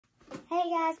Hey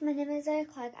guys, my name is Zoe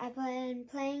Clark. I've been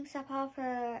playing softball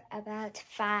for about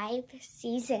 5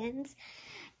 seasons,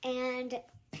 and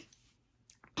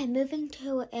I'm moving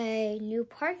to a new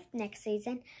park next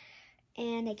season,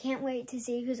 and I can't wait to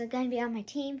see who's going to be on my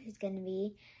team, who's going to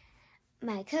be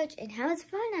my coach, and how much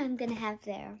fun I'm going to have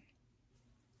there.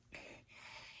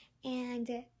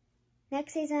 And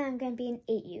next season I'm going to be in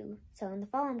 8U, so in the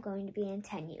fall I'm going to be in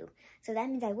 10U. So that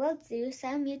means I will do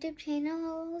some YouTube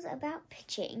channels about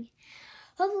pitching.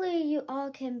 Hopefully you all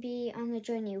can be on the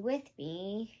journey with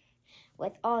me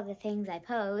with all the things I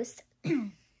post.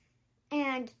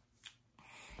 And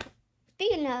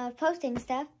speaking of posting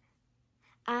stuff,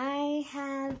 I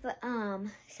have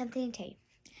something to tell you.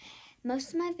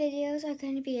 Most of my videos are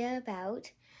going to be about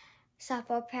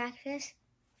softball practice,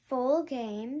 full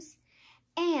games,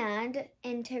 and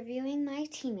interviewing my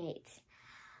teammates.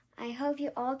 I hope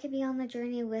you all can be on the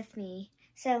journey with me.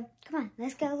 So, come on,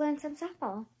 let's go learn some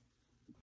softball.